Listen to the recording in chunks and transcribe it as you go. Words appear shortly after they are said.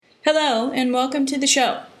Hello, and welcome to the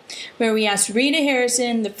show, where we ask Rita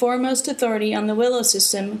Harrison, the foremost authority on the Willow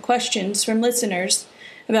system, questions from listeners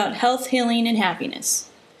about health, healing, and happiness.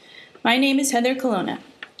 My name is Heather Colonna,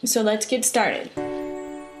 so let's get started.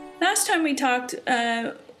 Last time we talked,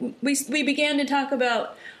 we began to talk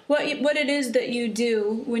about what it is that you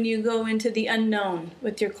do when you go into the unknown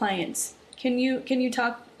with your clients. Can you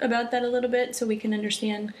talk about that a little bit so we can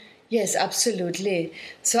understand? Yes, absolutely.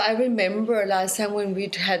 So I remember last time when we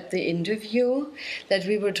had the interview that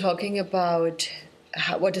we were talking about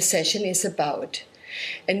what a session is about.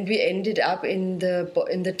 And we ended up in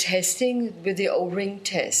the testing with the O-ring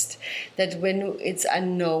test, that when it's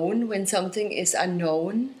unknown, when something is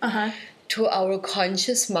unknown to our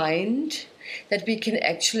conscious mind, that we can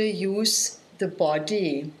actually use the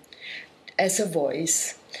body as a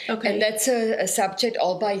voice. Okay. And that's a subject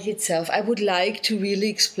all by itself. I would like to really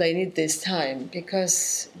explain it this time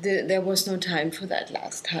because there was no time for that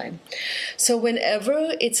last time. So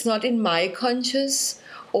whenever it's not in my conscious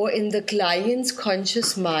or in the client's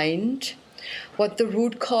conscious mind, what the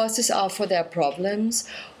root causes are for their problems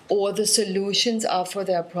or the solutions are for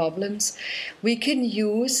their problems, we can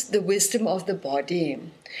use the wisdom of the body.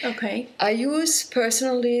 Okay. I use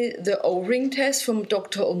personally the O-ring test from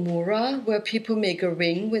Dr. Omura, where people make a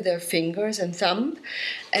ring with their fingers and thumb,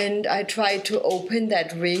 and I try to open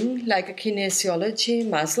that ring like a kinesiology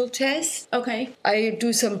muscle test. Okay. I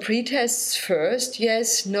do some pre-tests first,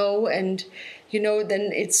 yes, no, and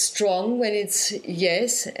then it's strong when it's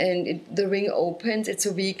yes, and the ring opens. It's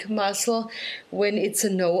a weak muscle. When it's a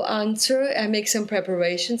no answer, I make some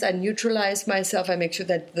preparations. I neutralize myself. I make sure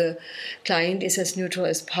that the client is as neutral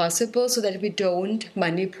as possible so that we don't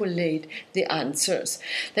manipulate the answers.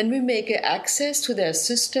 Then we make access to their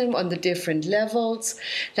system on the different levels,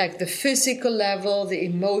 like the physical level, the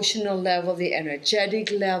emotional level, the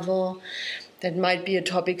energetic level. That might be a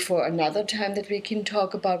topic for another time that we can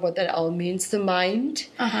talk about what that all means. The mind,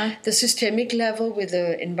 the systemic level with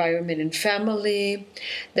the environment and family,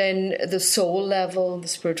 then the soul level, the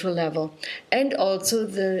spiritual level, and also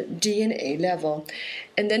the DNA level.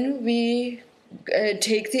 And then we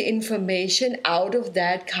take the information out of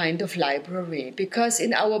that kind of library, because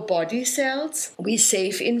in our body cells, we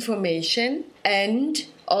save information, and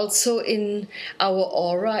also in our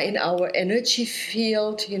aura, in our energy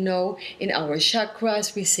field, in our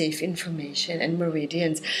chakras, we save information and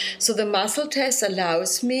meridians. So the muscle test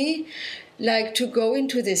allows me to go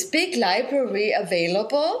into this big library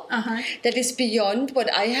available that is beyond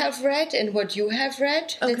what I have read and what you have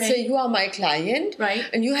read. Okay. Let's say you are my client, right?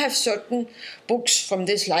 And you have certain books from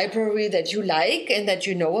this library that you like and that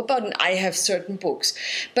you know about, and I have certain books.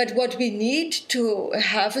 But what we need to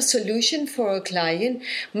have a solution for a client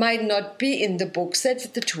might not be in the books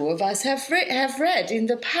that the two of us have read in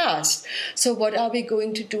the past. So what are we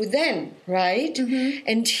going to do then, right? Mm-hmm.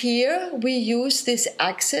 And here we use this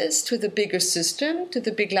access to the bigger system, to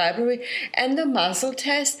the big library, and the muscle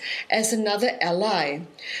test as another ally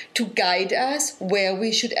to guide us where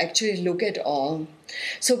we should actually look at all.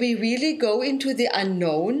 So we really go into the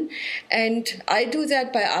unknown, and I do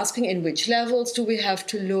that by asking in which levels do we have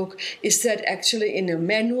to look. Is that actually in a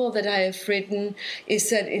manual that I have written? Is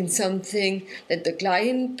that in something that the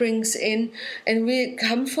client brings in? And we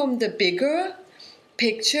come from the bigger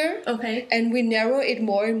picture, and we narrow it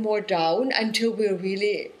more and more down until we're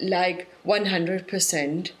really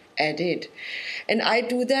 100% at it. And I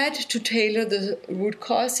do that to tailor the root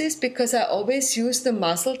causes, because I always use the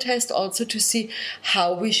muscle test also to see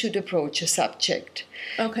how we should approach a subject.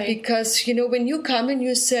 Okay. Because, when you come and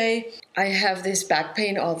you say, I have this back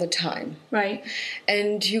pain all the time. Right.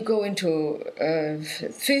 And you go into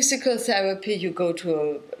physical therapy, you go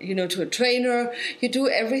to a trainer, you do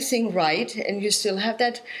everything right, and you still have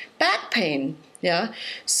that back pain. Yeah.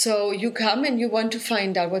 So you come and you want to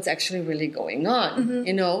find out what's actually really going on,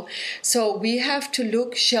 So we have to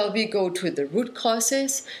look, shall we go to the root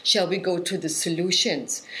causes? Shall we go to the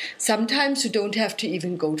solutions? Sometimes you don't have to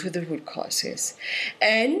even go to the root causes.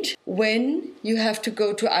 And when you have to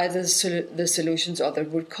go to either the solutions or the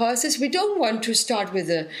root causes, we don't want to start with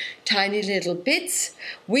the tiny little bits.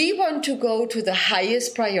 We want to go to the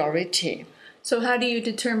highest priority. So how do you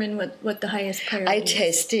determine what the highest priority is? I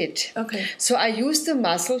test it. Okay. So I use the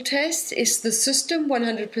muscle test. Is the system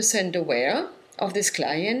 100% aware of this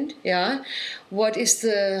client? Yeah. What is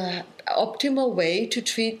the optimal way to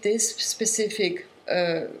treat this specific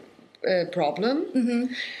problem.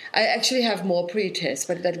 Mm-hmm. I actually have more pre-tests,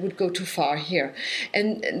 but that would go too far here.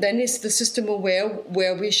 And then is the system aware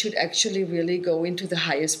where we should actually really go into the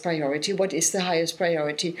highest priority? What is the highest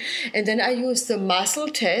priority? And then I use the muscle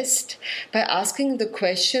test by asking the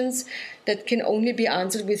questions that can only be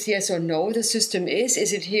answered with yes or no. The system is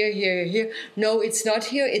it here, here, here? No, it's not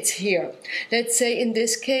here, it's here. Let's say in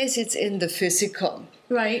this case, it's in the physical.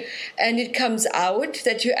 Right. And it comes out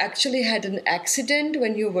that you actually had an accident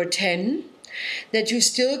when you were 10, that you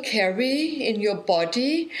still carry in your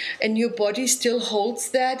body, and your body still holds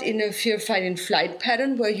that in a fear, fight, and flight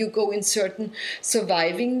pattern where you go in certain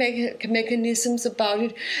surviving mechanisms about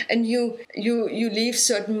it, and you leave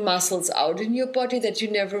certain muscles out in your body that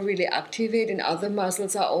you never really activate, and other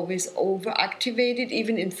muscles are always overactivated,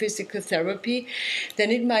 even in physical therapy.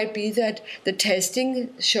 Then it might be that the testing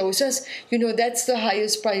shows us, that's the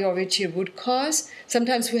highest priority root cause.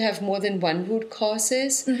 Sometimes we have more than one root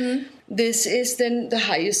causes. Mm-hmm. This is then the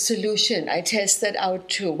highest solution. I test that out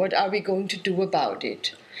too. What are we going to do about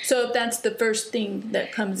it? So that's the first thing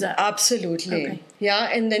that comes up. Absolutely. Okay. Yeah,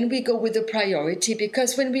 and then we go with the priority,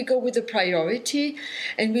 because when we go with the priority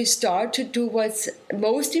and we start to do what's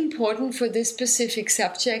most important for this specific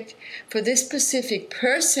subject, for this specific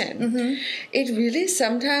person, mm-hmm. it really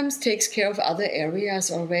sometimes takes care of other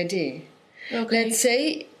areas already. Okay. Let's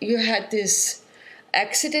say you had this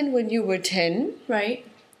accident when you were 10. Right.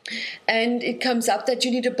 And it comes up that you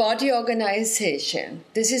need a body organization.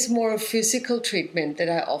 This is more a physical treatment that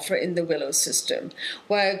I offer in the Willow system,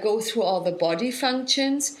 where I go through all the body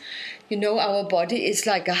functions. Our body is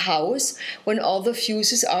like a house. When all the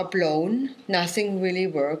fuses are blown, nothing really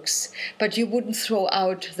works. But you wouldn't throw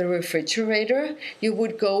out the refrigerator. You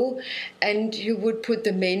would go and you would put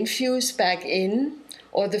the main fuse back in,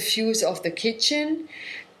 or the fuse of the kitchen,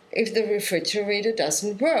 if the refrigerator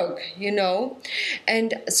doesn't work,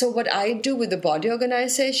 And so what I do with the body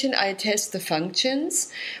organization, I test the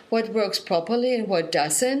functions, what works properly and what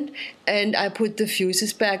doesn't, and I put the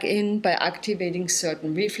fuses back in by activating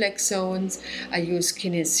certain reflex zones. I use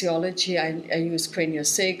kinesiology, I use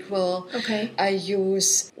craniosacral, okay. I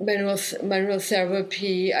use manual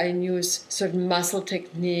therapy, I use certain muscle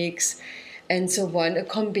techniques, and so on, a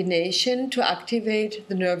combination to activate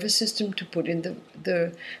the nervous system to put in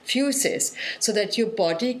the fuses so that your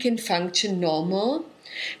body can function normal.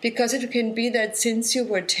 Because it can be that since you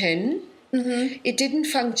were 10, mm-hmm. it didn't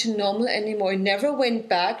function normal anymore. It never went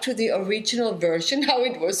back to the original version, how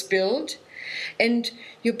it was built. And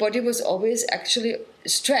your body was always actually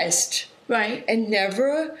stressed. Right. And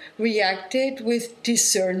never reacted with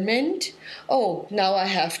discernment. Oh, now I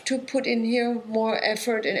have to put in here more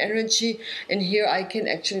effort and energy, and here I can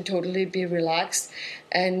actually totally be relaxed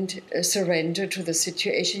and surrender to the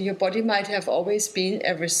situation. Your body might have always been,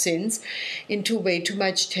 ever since, into way too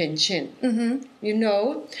much tension.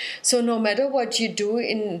 Mm-hmm. So no matter what you do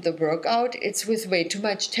in the workout, it's with way too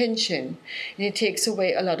much tension, and it takes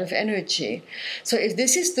away a lot of energy. So if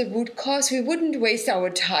this is the root cause, we wouldn't waste our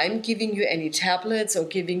time giving you any tablets or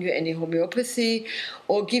giving you any homeopathy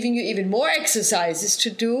or giving you even more exercises to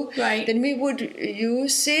do. Right. Then we would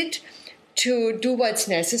use it to do what's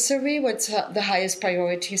necessary, what's the highest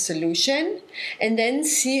priority solution, and then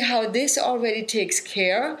see how this already takes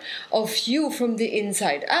care of you from the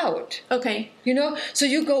inside out. Okay. So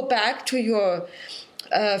you go back to your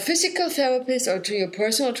physical therapist or to your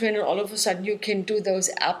personal trainer, all of a sudden you can do those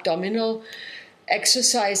abdominal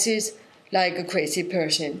exercises like a crazy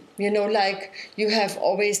person. Like you have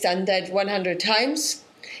always done that 100 times,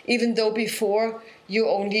 even though before you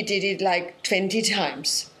only did it like 20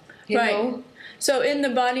 times. You know? So in the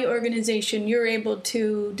body organization, you're able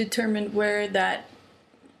to determine where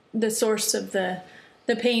the source of the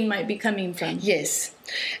pain might be coming from. Yes.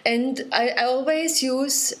 And I always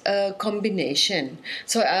use a combination.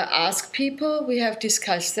 So I ask people, we have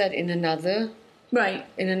discussed that in another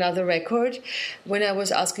record, when I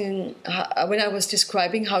was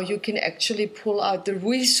describing how you can actually pull out the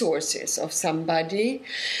resources of somebody,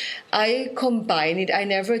 I combine it. I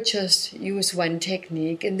never just use one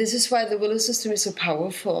technique. And this is why the Willow system is so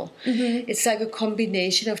powerful. Mm-hmm. It's like a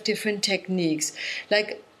combination of different techniques,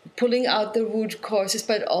 like pulling out the root causes,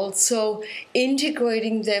 but also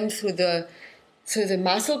integrating them through the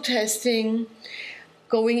muscle testing,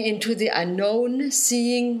 going into the unknown,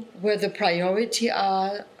 seeing where the priority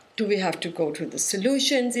are. Do we have to go to the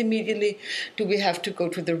solutions immediately? Do we have to go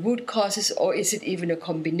to the root causes, or is it even a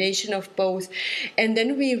combination of both? And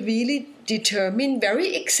then we really determine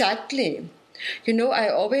very exactly. I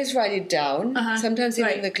always write it down. Sometimes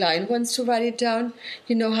even the client wants to write it down.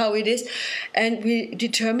 How it is. And we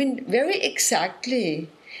determine very exactly.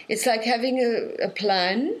 It's like having a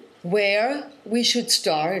plan where we should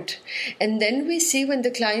start. And then we see when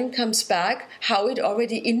the client comes back how it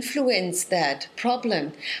already influenced that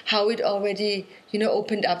problem, how it already,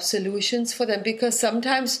 opened up solutions for them. Because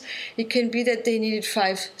sometimes it can be that they needed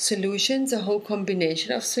 5 solutions, a whole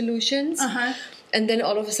combination of solutions. And then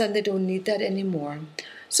all of a sudden they don't need that anymore.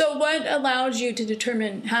 So what allows you to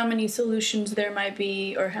determine how many solutions there might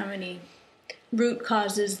be or how many root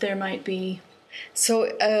causes there might be?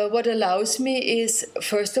 So what allows me is,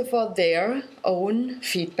 first of all, their own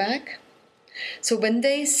feedback. So when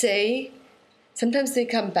they say, sometimes they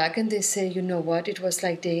come back and they say, you know what, it was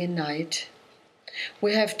like day and night.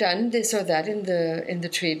 We have done this or that in the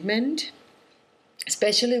treatment,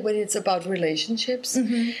 especially when it's about relationships.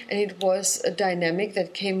 And it was a dynamic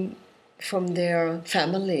that came from their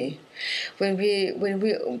family. When we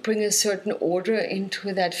bring a certain order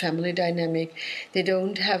into that family dynamic, they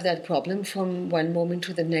don't have that problem from one moment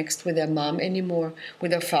to the next with their mom anymore,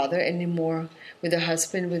 with their father anymore, with their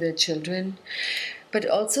husband, with their children. But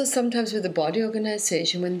also sometimes with the body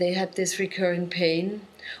organization, when they had this recurrent pain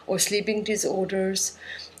or sleeping disorders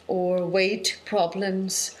or weight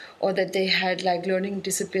problems, or that they had like learning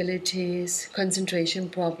disabilities, concentration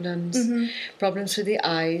problems, problems with the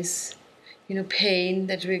eyes, pain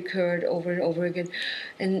that recurred over and over again.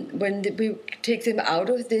 And when we take them out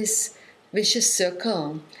of this vicious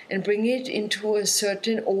circle and bring it into a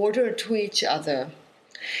certain order to each other,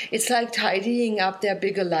 it's like tidying up their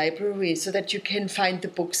bigger library so that you can find the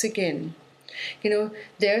books again.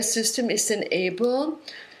 Their system is then able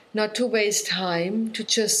not to waste time, to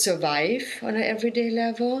just survive on an everyday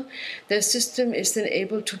level. Their system is then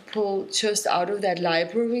able to pull just out of that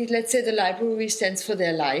library. Let's say the library stands for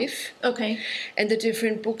their life. Okay. And the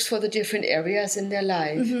different books for the different areas in their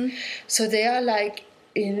life. So they are like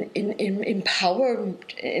in an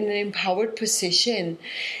empowered position.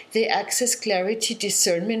 They access clarity,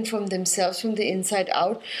 discernment from themselves, from the inside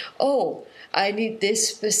out. Oh, I need this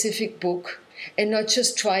specific book, and not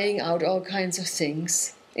just trying out all kinds of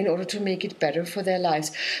things in order to make it better for their lives.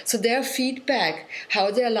 So their feedback,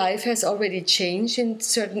 how their life has already changed in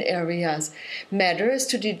certain areas, matters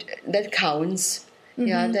that counts.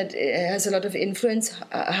 That has a lot of influence.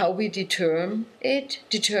 How we determine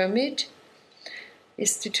it.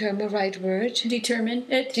 Is determine a right word? Determine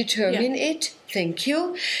it. Determine it. Thank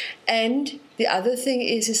you. And the other thing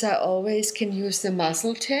is I always can use the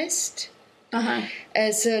muscle test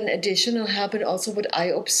as an additional help, and also what I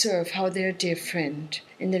observe, how they're different.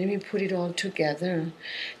 And then we put it all together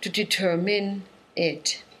to determine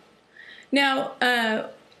it. Now,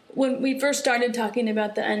 when we first started talking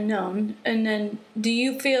about the unknown, and then do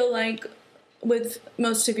you feel like with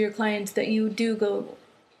most of your clients that you do go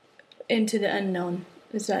into the unknown?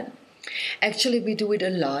 Is that? Actually, we do it a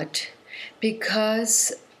lot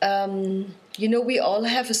because, we all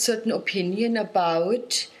have a certain opinion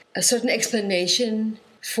about a certain explanation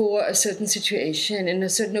for a certain situation and a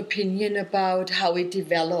certain opinion about how it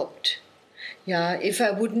developed. Yeah, if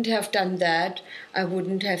I wouldn't have done that, I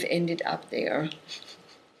wouldn't have ended up there.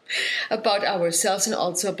 About ourselves and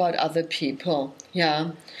also about other people.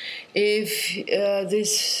 Yeah, if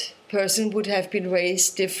this person would have been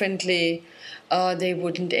raised differently, they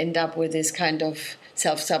wouldn't end up with this kind of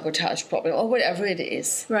self-sabotage problem or whatever it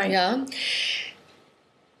is. Right. Yeah.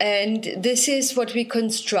 And this is what we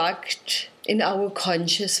construct in our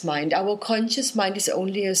conscious mind. Our conscious mind is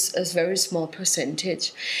only a very small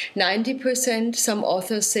percentage. 90%, some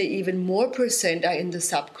authors say even more percent, are in the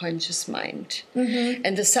subconscious mind.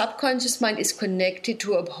 And the subconscious mind is connected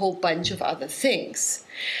to a whole bunch of other things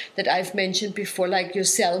that I've mentioned before, like your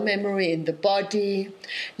cell memory in the body,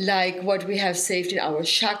 like what we have saved in our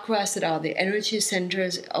chakras, that are the energy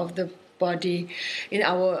centers of the body, in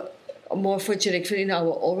our morphogenic field, in our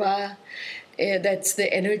aura. That's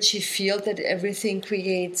the energy field that everything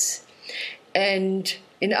creates. And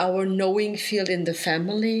in our knowing field in the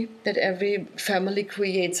family, that every family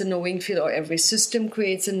creates a knowing field, or every system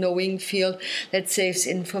creates a knowing field that saves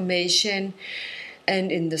information,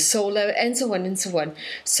 and in the soul level, and so on and so on.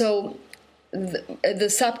 So the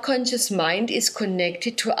subconscious mind is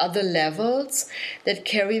connected to other levels that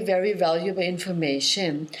carry very valuable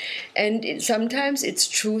information. And sometimes it's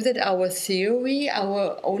true that our theory,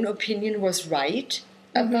 our own opinion was right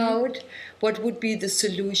about what would be the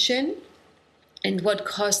solution and what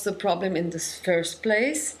caused the problem in the first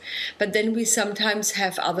place. But then we sometimes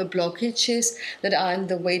have other blockages that are in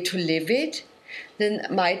the way to live it. Then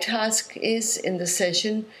my task is in the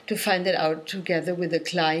session to find that out together with the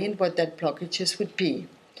client, what that blockages would be.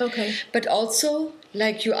 Okay. But also,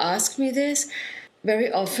 like you asked me this, very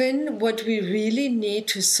often what we really need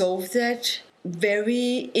to solve that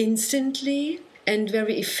very instantly and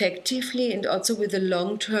very effectively, and also with a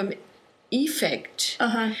long-term effect,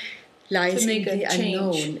 lies in the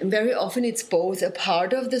unknown. And very often it's both. A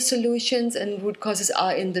part of the solutions and root causes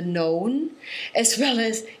are in the known as well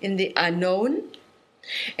as in the unknown,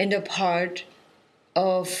 and a part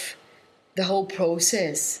of the whole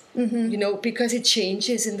process, because it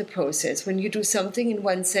changes in the process. When you do something in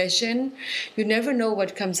one session, you never know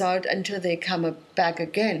what comes out until they come back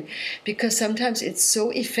again, because sometimes it's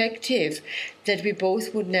so effective that we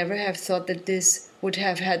both would never have thought that this would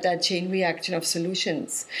have had that chain reaction of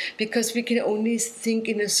solutions, because we can only think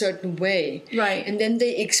in a certain way. Right. And then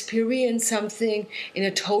they experience something in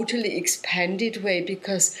a totally expanded way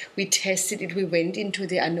because we tested it, we went into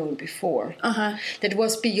the unknown before. That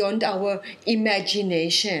was beyond our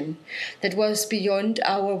imagination. That was beyond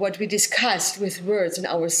what we discussed with words in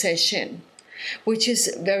our session, which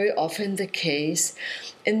is very often the case.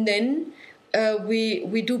 And then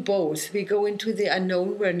we do both. We go into the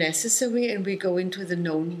unknown where necessary, and we go into the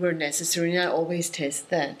known where necessary. And I always test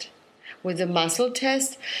that with the muscle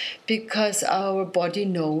test, because our body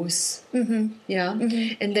knows. And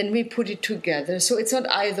then we put it together. So it's not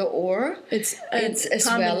either or. It's as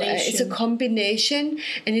well. It's a combination,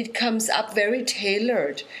 and it comes up very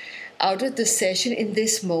tailored out of the session in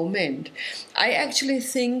this moment. I actually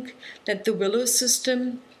think that the Willow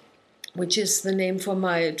System, which is the name for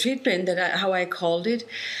my treatment, how I called it,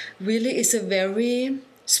 really is a very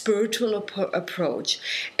spiritual approach,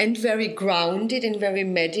 and very grounded and very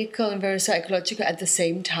medical and very psychological at the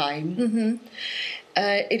same time.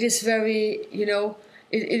 It is very,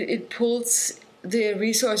 it pulls the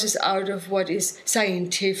resources out of what is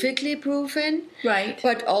scientifically proven, right?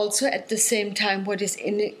 But also at the same time what is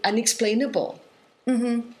unexplainable.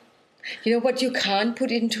 What you can't put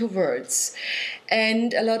into words.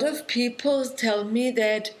 And a lot of people tell me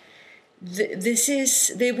that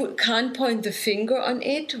they can't point the finger on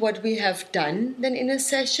it, what we have done then in a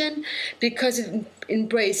session, because it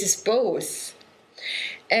embraces both.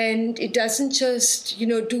 And it doesn't just,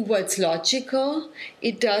 do what's logical,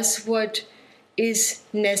 it does what is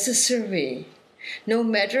necessary. No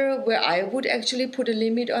matter where I would actually put a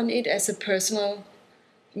limit on it as a personal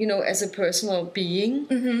being,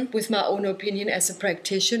 with my own opinion as a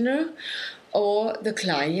practitioner, or the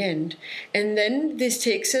client. And then this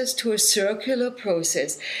takes us to a circular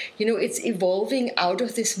process. It's evolving out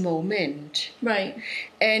of this moment. Right.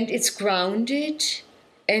 And it's grounded,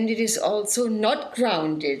 and it is also not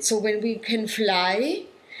grounded. So when we can fly,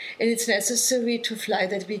 and it's necessary to fly,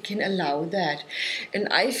 that we can allow that. And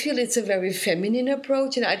I feel it's a very feminine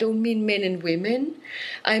approach, and I don't mean men and women.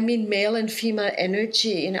 I mean male and female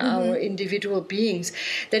energy in our individual beings,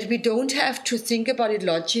 that we don't have to think about it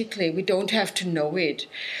logically. We don't have to know it.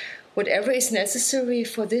 Whatever is necessary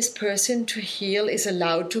for this person to heal is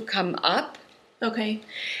allowed to come up. Okay.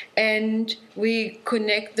 And we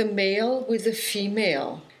connect the male with the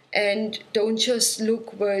female. And don't just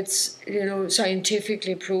look where it's,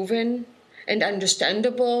 scientifically proven and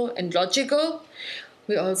understandable and logical.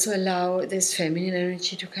 We also allow this feminine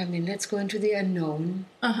energy to come in. Let's go into the unknown.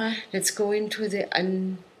 Let's go into the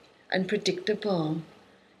unpredictable.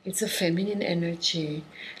 It's a feminine energy.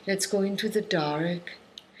 Let's go into the dark.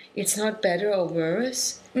 It's not better or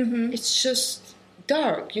worse. It's just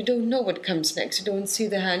dark. You don't know what comes next. You don't see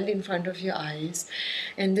the hand in front of your eyes.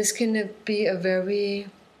 And this can be a very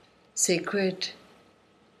sacred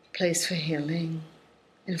place for healing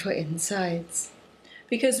and for insights.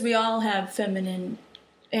 Because we all have feminine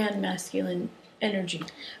and masculine energy.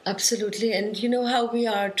 Absolutely. And you know how we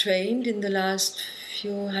are trained in the last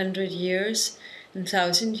few hundred years and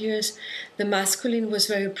 1,000 years? The masculine was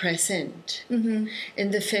very present, and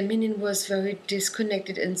the feminine was very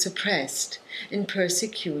disconnected and suppressed and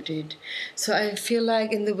persecuted. So I feel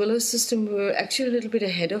like in the Willow System we're actually a little bit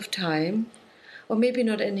ahead of time. Or maybe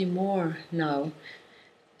not anymore now.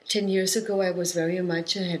 10 years ago, I was very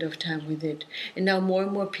much ahead of time with it. And now more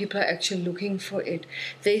and more people are actually looking for it.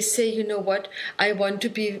 They say, you know what, I want to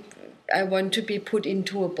be put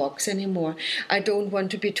into a box anymore. I don't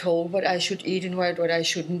want to be told what I should eat and what I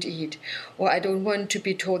shouldn't eat. Or I don't want to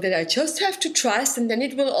be told that I just have to trust and then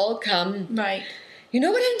it will all come. Right. You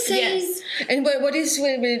know what I'm saying? Yes. And what is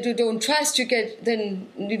when you don't trust, then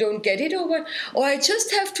you don't get it, or what? Or I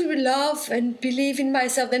just have to love and believe in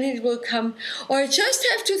myself, then it will come. Or I just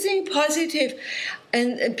have to think positive.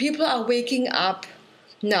 And people are waking up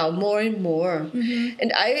now more and more.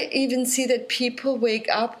 And I even see that people wake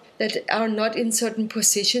up that are not in certain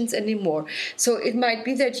positions anymore. So it might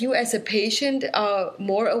be that you as a patient are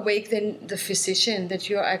more awake than the physician that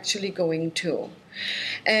you're actually going to.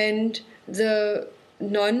 And the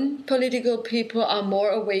non-political people are more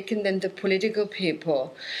awakened than the political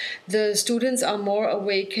people. The students are more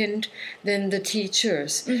awakened than the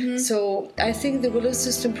teachers. So I think the Willow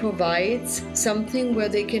system provides something where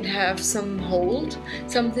they can have some hold,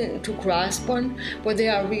 something to grasp on, where they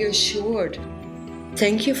are reassured.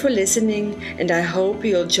 Thank you for listening, and I hope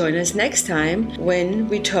you'll join us next time when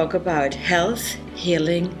we talk about health,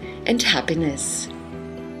 healing, and happiness.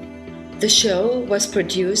 The show was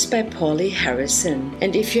produced by Paulie Harrison,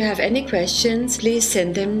 and if you have any questions, please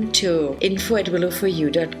send them to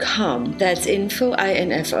info@willowforyou.com. That's info,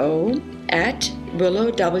 I-N-F-O, at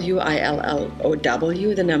willow,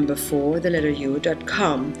 W-I-L-L-O-W, the number 4, the letter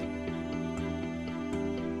U.com.